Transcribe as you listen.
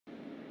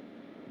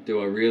Do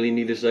I really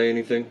need to say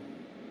anything?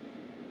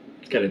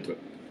 Let's get into it.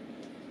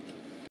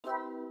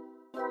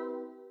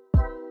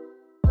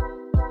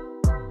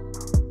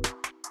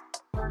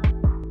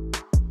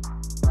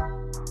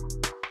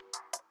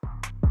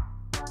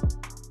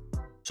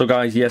 So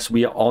guys, yes,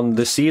 we are on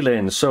the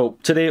ceiling. So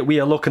today we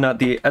are looking at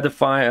the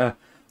Edifier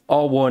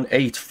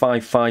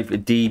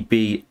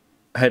R1855DB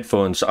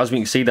headphones. So as we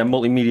can see, they're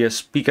multimedia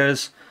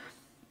speakers,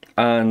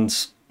 and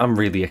I'm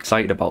really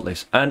excited about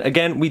this. And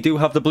again, we do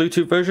have the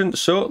Bluetooth version,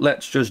 so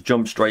let's just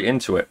jump straight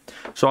into it.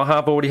 So I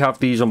already have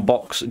these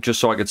unboxed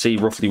just so I could see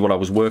roughly what I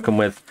was working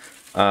with,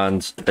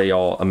 and they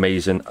are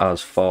amazing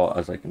as far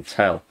as I can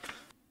tell.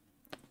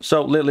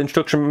 So, little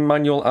instruction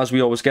manual, as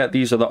we always get.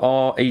 These are the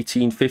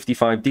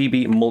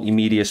R1855DB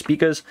multimedia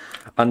speakers,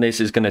 and this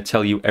is going to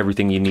tell you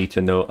everything you need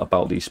to know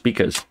about these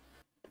speakers.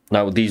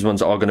 Now, these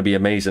ones are going to be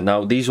amazing.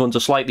 Now, these ones are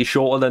slightly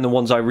shorter than the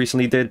ones I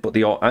recently did, but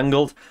they are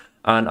angled,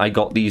 and I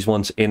got these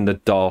ones in the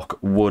dark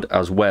wood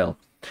as well.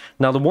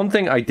 Now, the one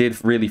thing I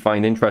did really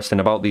find interesting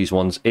about these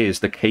ones is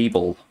the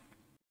cable.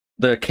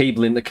 The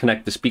cabling to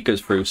connect the speakers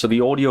through. So,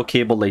 the audio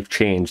cable, they've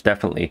changed,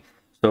 definitely.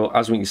 So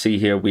as we can see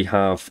here, we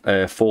have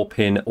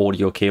 4-pin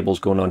audio cables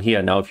going on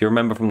here. Now, if you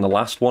remember from the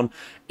last one,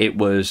 it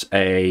was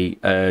a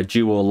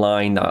dual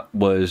line that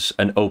was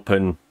an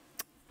open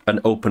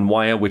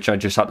wire, which I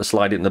just had to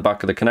slide it in the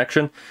back of the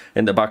connection,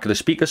 in the back of the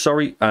speaker,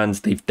 sorry, and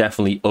they've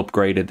definitely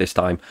upgraded this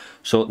time.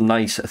 So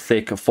nice,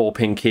 thick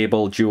 4-pin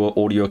cable, dual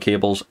audio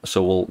cables,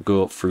 so we'll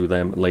go through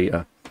them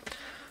later.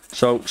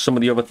 So some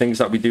of the other things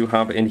that we do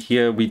have in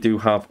here, we do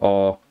have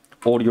our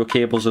audio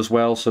cables as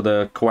well, so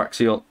the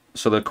coaxial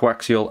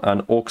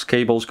and aux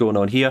cables going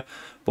on here,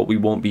 but we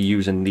won't be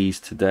using these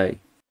today.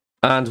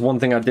 And one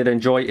thing I did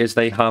enjoy is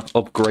they have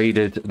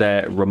upgraded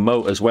their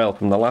remote as well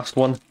from the last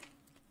one.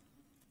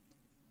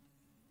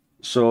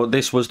 So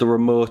this was the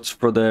remote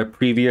for the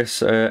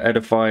previous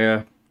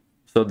Edifier.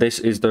 So this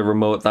is the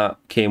remote that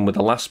came with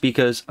the last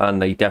speakers,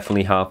 and they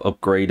definitely have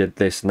upgraded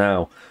this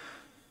now.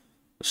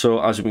 So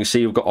as you can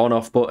see, we've got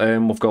on-off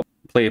button, we've got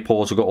play,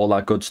 pause, we've got all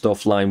that good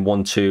stuff, line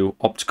 1, 2,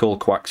 optical,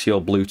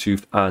 coaxial,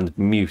 Bluetooth, and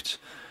mute.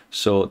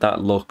 So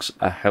that looks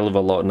a hell of a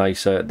lot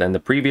nicer than the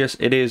previous.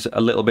 It is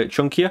a little bit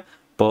chunkier,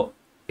 but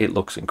it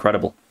looks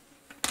incredible.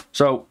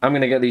 So I'm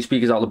going to get these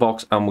speakers out of the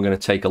box, and we're going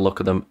to take a look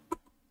at them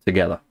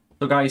together.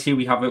 So guys, here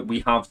we have it.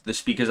 We have the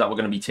speakers that we're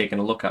going to be taking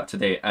a look at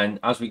today. And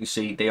as we can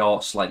see, they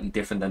are slightly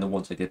different than the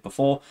ones I did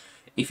before.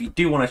 If you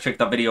do want to check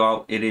that video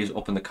out, it is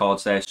up in the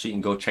cards there, so you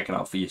can go check it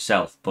out for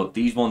yourself. But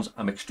these ones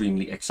I'm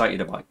extremely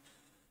excited about.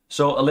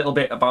 So a little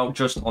bit about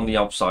just on the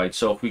outside.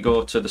 So if we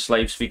go to the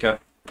slave speaker,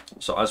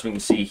 so as we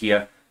can see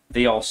here,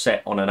 they are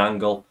set on an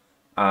angle,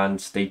 and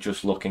they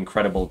just look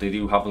incredible. They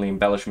do have the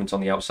embellishments on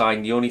the outside,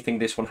 and the only thing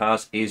this one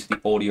has is the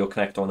audio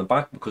connector on the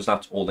back, because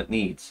that's all it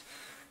needs.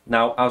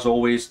 Now, as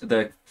always,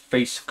 the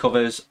face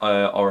covers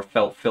are a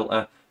felt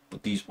filter,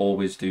 but these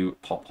always do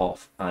pop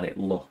off, and it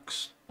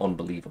looks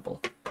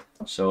unbelievable.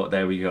 So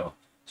there we go.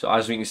 So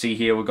as we can see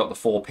here, we've got the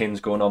 4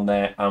 pins going on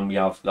there, and we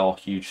have our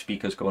huge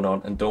speakers going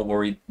on. And don't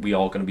worry, we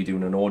are going to be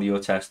doing an audio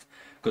test,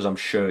 because I'm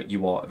sure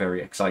you are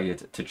very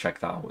excited to check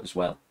that out as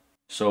well.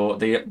 So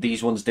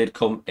these ones did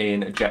come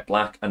in jet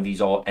black, and these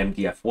are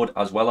MDF wood,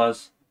 as well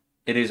as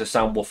it is a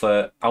sound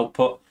woofer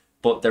output,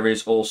 but there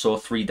is also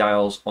 3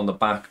 dials on the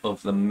back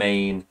of the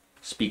main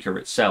speaker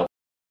itself.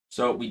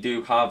 So we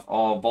do have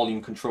our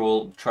volume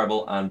control,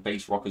 treble, and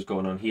bass rockers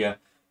going on here.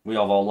 We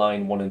have our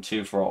line 1 and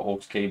 2 for our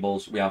aux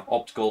cables. We have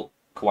optical,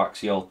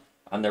 coaxial,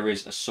 and there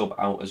is a sub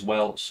out as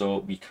well, so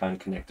we can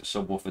connect a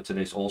subwoofer to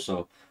this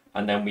also.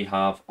 And then we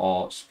have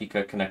our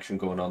speaker connection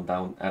going on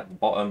down at the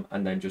bottom,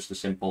 and then just a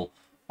simple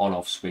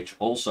on-off switch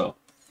also.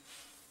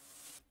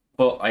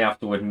 But I have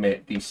to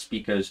admit, these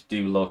speakers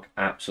do look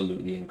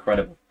absolutely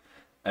incredible.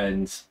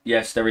 And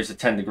yes, there is a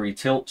 10-degree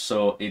tilt,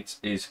 so it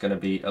is going to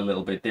be a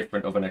little bit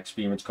different of an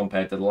experience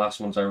compared to the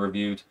last ones I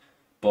reviewed,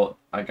 but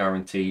I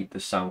guarantee the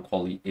sound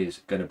quality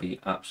is going to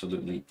be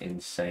absolutely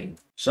insane.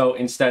 So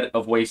instead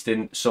of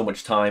wasting so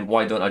much time,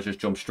 why don't I just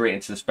jump straight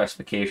into the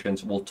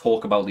specifications? We'll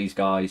talk about these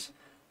guys,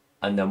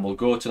 and then we'll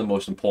go to the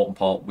most important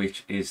part,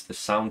 which is the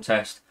sound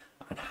test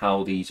and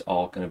how these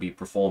are going to be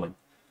performing.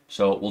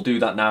 So we'll do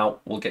that now.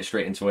 We'll get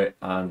straight into it,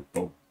 and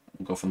boom,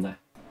 we'll go from there.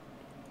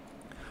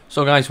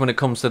 So guys, when it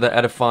comes to the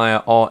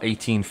Edifier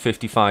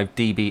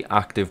R1855DB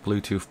active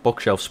Bluetooth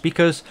bookshelf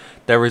speakers,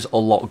 there is a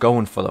lot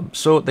going for them.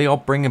 So they are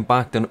bringing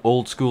back an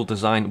old school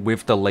design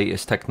with the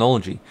latest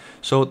technology.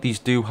 So these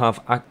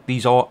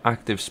are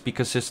active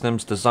speaker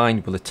systems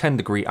designed with a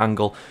 10-degree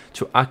angle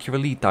to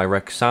accurately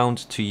direct sound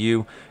to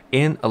you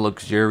in a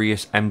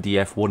luxurious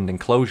MDF wooden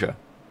enclosure.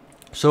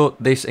 So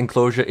this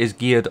enclosure is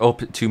geared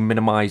up to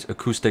minimize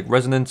acoustic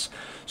resonance,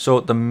 so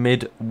the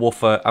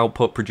mid-woofer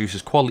output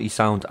produces quality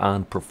sound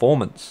and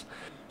performance.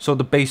 So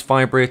the bass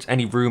vibrates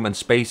any room and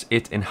space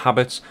it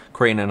inhabits,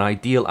 creating an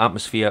ideal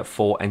atmosphere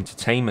for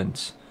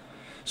entertainment.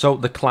 So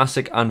the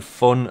classic and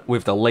fun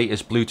with the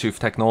latest Bluetooth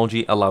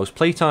technology allows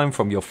playtime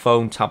from your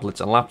phone,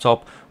 tablets and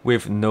laptop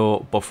with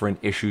no buffering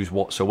issues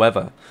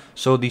whatsoever.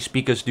 So these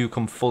speakers do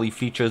come fully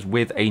featured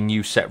with a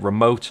new set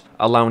remote,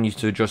 allowing you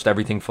to adjust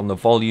everything from the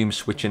volume,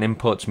 switching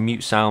inputs,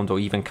 mute sound, or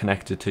even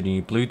connect it to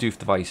new Bluetooth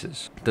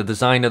devices. The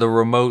design of the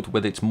remote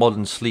with its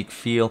modern sleek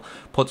feel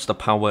puts the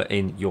power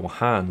in your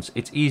hands.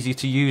 It's easy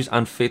to use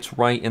and fits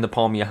right in the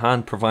palm of your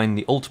hand, providing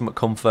the ultimate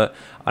comfort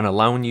and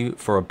allowing you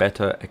for a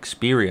better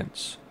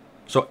experience.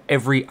 So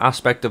every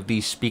aspect of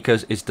these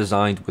speakers is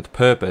designed with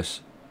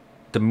purpose.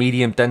 The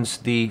medium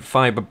density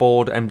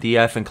fiberboard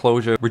MDF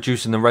enclosure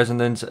reducing the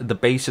resonance. The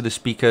base of the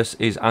speakers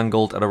is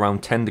angled at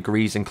around 10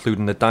 degrees,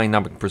 including the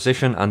dynamic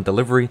precision and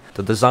delivery.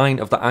 The design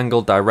of the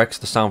angle directs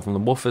the sound from the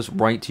woofers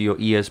right to your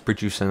ears,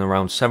 producing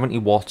around 70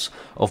 watts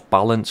of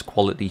balanced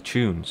quality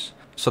tunes.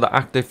 So the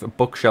active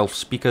bookshelf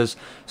speakers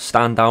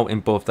stand out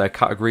in both their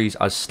categories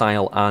as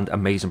style and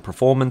amazing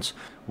performance,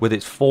 with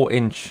its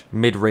 4-inch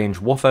mid-range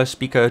woofer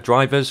speaker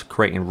drivers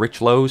creating rich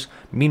lows.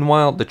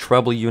 Meanwhile, the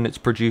treble units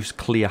produce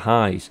clear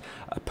highs,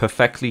 a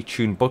perfectly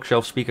tuned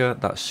bookshelf speaker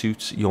that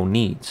suits your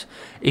needs.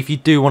 If you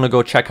do want to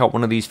go check out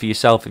one of these for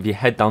yourself, if you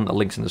head down the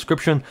links in the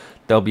description,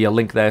 there'll be a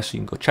link there so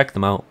you can go check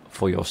them out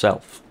for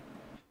yourself.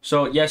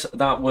 So yes,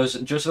 that was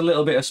just a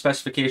little bit of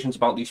specifications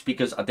about these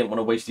speakers. I didn't want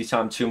to waste your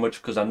time too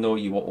much because I know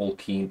you were all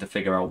keen to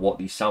figure out what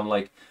these sound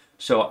like.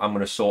 So I'm going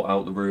to sort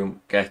out the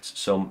room, get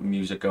some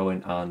music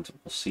going, and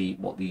we'll see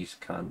what these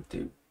can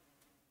do.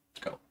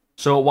 Let's go.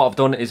 So what I've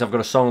done is I've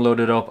got a song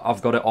loaded up.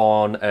 I've got it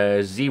on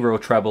 0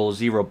 treble,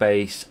 0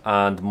 bass,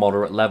 and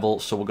moderate level.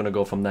 So we're going to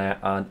go from there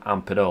and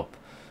amp it up.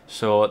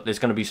 So there's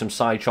going to be some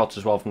side shots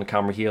as well from the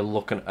camera here,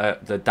 looking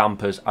at the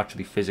dampers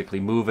actually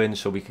physically moving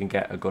so we can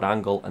get a good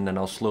angle, and then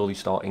I'll slowly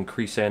start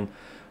increasing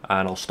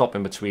and I'll stop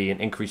in between,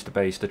 increase the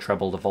bass, the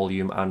treble, the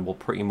volume, and we'll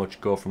pretty much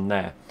go from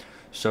there.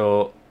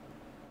 So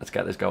let's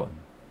get this going.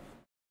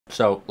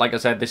 So like I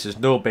said, this is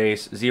no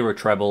bass, 0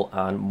 treble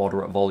and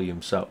moderate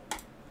volume. So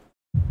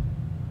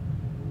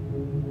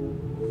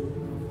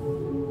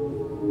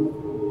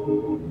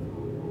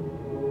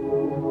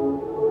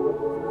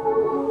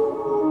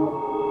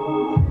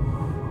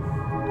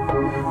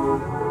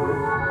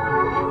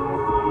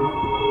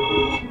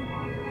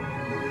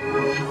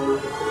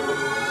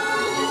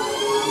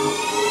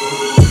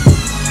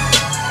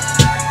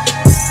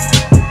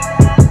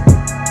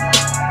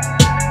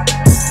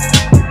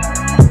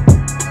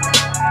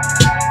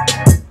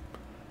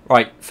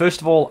right,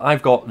 first of all,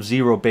 I've got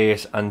 0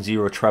 bass and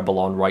 0 treble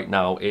on right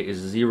now. It is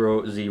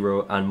 0,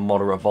 0 and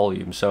moderate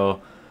volume. So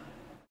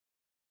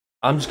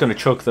I'm just going to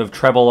chuck the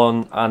treble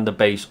on and the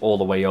bass all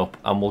the way up,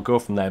 and we'll go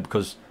from there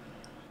because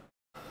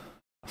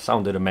it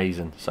sounded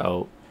amazing.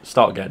 So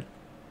start again.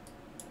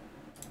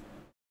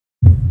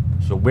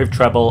 So with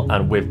treble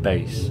and with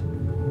bass.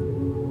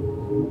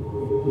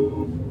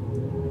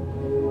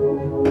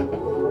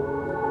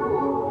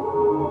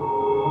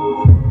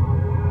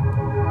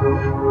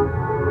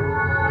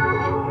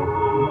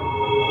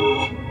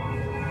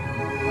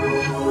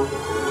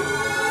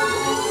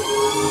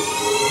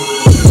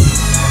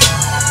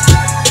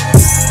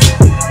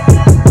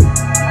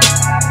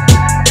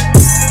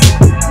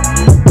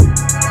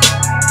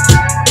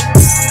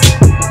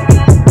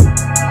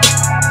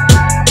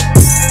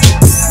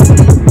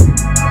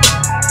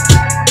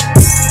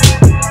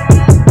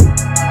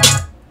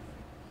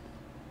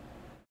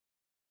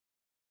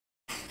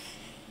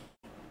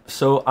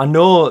 So I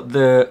know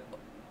the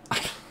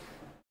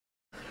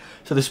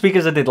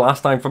speakers I did last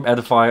time from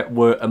Edifier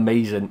were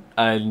amazing,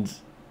 and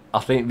I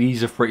think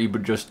these are pretty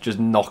but just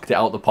knocked it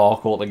out the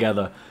park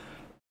altogether.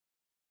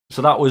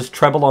 So that was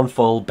treble on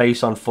full,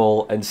 bass on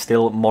full, and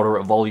still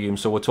moderate volume.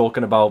 So we're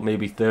talking about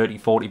maybe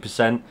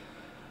 30–40%.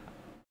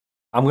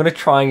 I'm gonna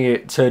try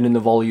it turning the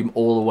volume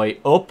all the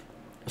way up.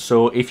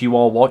 So if you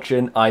are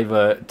watching,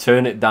 either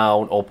turn it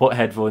down or put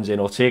headphones in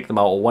or take them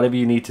out or whatever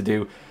you need to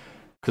do,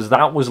 because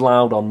that was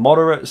loud on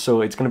moderate,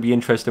 so it's going to be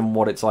interesting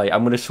what it's like.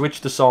 I'm going to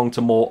switch the song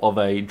to more of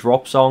a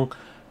drop song,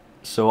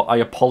 so I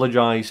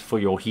apologise for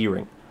your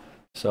hearing.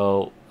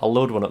 So I'll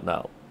load one up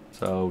now.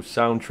 So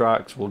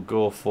soundtracks, we'll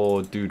go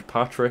for Dude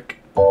Patrick.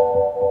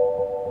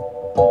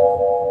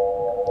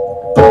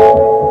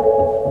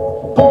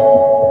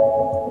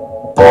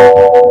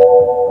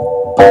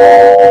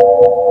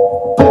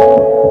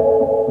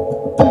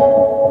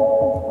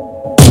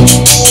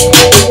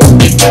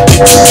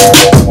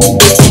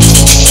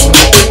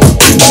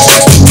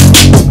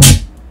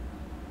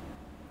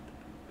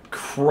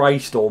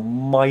 Christ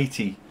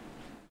almighty.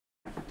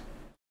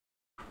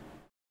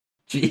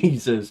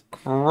 Jesus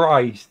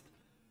Christ.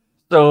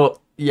 So,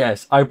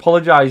 yes, I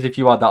apologise if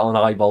you had that on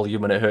high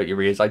volume and it hurt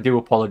your ears. I do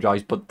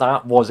apologise, but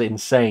that was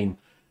insane.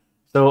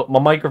 So, my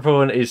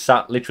microphone is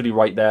sat literally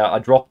right there. I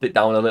dropped it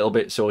down a little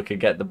bit so it could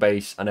get the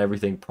bass and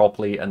everything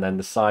properly, and then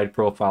the side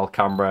profile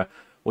camera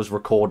was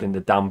recording the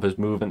dampers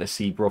moving to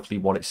see roughly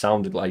what it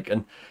sounded like.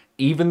 And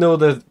even though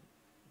the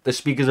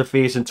speakers are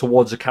facing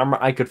towards the camera,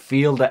 I could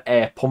feel the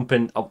air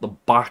pumping out the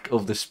back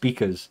of the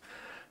speakers.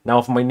 Now,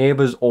 if my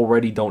neighbours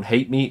already don't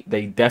hate me,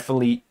 they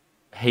definitely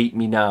hate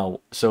me now.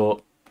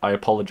 So I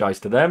apologize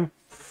to them.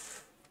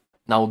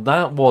 Now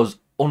that was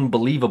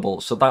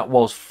unbelievable. So that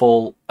was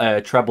full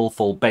treble,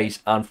 full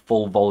bass, and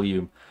full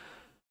volume.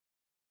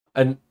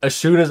 And as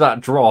soon as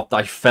that dropped,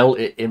 I felt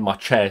it in my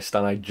chest,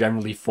 and I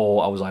generally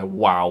thought, I was like,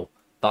 wow,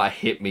 that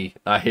hit me.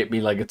 That hit me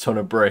like a ton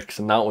of bricks,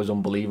 and that was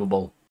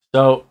unbelievable.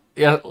 So,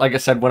 yeah, like I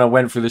said, when I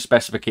went through the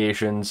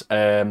specifications,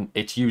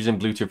 it's using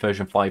Bluetooth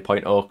version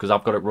 5.0, because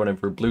I've got it running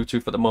through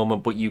Bluetooth at the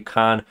moment, but you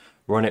can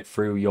run it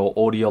through your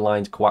audio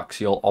lines,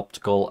 coaxial,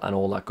 optical, and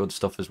all that good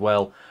stuff as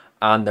well.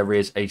 And there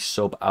is a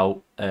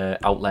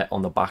outlet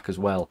on the back as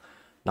well.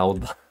 Now,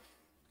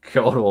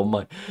 God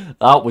almighty,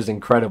 that was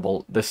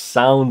incredible. The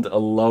sound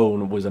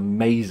alone was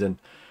amazing.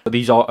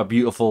 These are a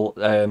beautiful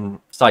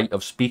sight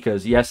of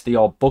speakers. Yes, they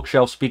are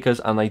bookshelf speakers,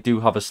 and they do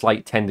have a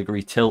slight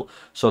 10-degree tilt,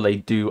 so they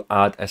do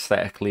add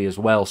aesthetically as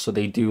well. So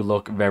they do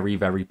look very,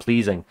 very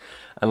pleasing.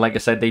 And like I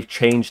said, they've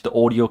changed the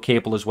audio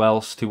cable as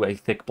well to a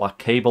thick black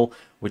cable,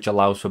 which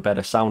allows for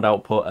better sound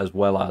output as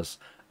well as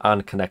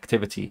and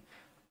connectivity.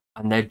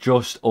 And they're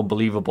just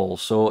unbelievable.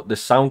 So the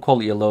sound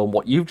quality alone,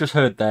 what you've just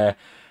heard there,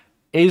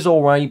 is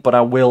alright, but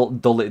I will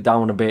dull it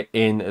down a bit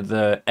in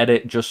the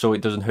edit just so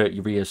it doesn't hurt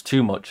your ears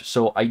too much.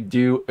 So I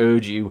do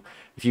urge you,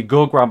 if you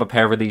go grab a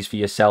pair of these for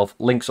yourself,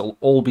 links will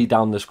all be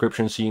down in the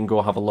description so you can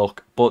go have a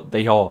look. But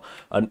they are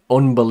an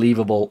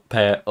unbelievable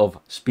pair of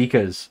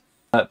speakers.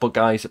 But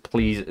guys,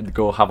 please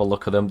go have a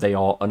look at them. They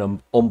are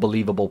an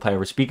unbelievable pair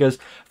of speakers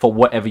for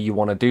whatever you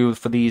want to do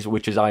for these,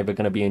 which is either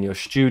going to be in your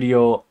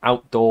studio,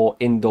 outdoor,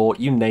 indoor,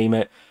 you name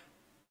it.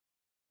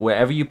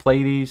 Wherever you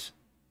play these,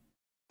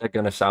 they're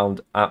going to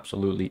sound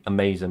absolutely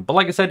amazing. But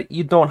like I said,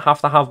 you don't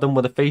have to have them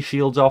with the face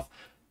shields off.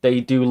 They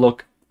do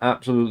look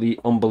absolutely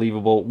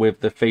unbelievable with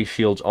the face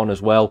shields on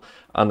as well.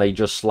 And they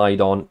just slide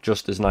on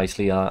just as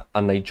nicely,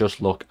 and they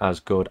just look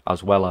as good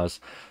as well as.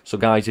 So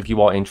guys, if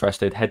you are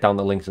interested, head down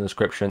the links in the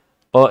description.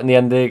 But in the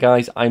end of the day,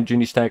 guys, I'm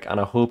Junior's Tech, and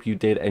I hope you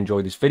did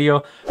enjoy this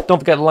video. Don't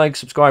forget to like,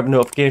 subscribe, and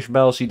notification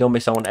bell so you don't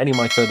miss out on any of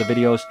my further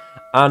videos.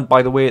 And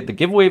by the way, the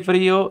giveaway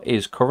video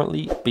is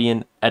currently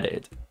being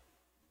edited.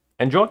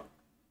 Enjoy!